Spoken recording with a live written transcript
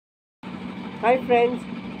Hi friends,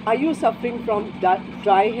 are you suffering from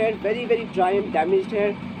dry hair, very dry and damaged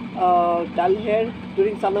hair, dull hair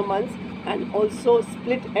during summer months, and also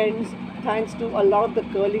split ends thanks to a lot of the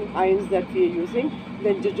curling irons that we are using?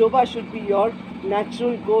 Then jojoba should be your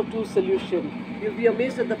natural go-to solution. You'll be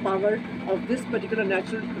amazed at the power of this particular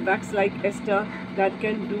natural wax-like ester that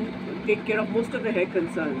can take care of most of the hair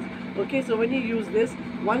concerns. Okay, so when you use this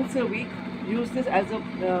once a week, use this as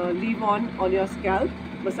a leave-on your scalp.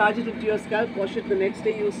 Massage it into your scalp, wash it the next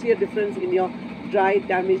day. You'll see a difference in your dry,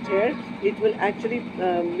 damaged hair. It will actually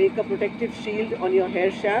make a protective shield on your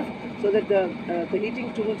hair shaft so that the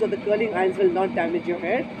heating tools or the curling irons will not damage your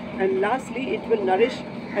hair. And lastly, it will nourish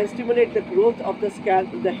and stimulate the growth of the scalp,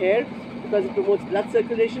 the hair, because it promotes blood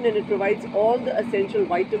circulation and it provides all the essential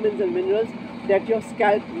vitamins and minerals that your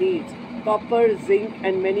scalp needs. Copper, zinc,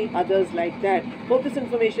 and many others like that. Hope this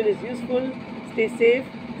information is useful. Stay safe,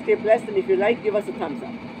 stay blessed, and if you like, give us a thumbs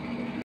up.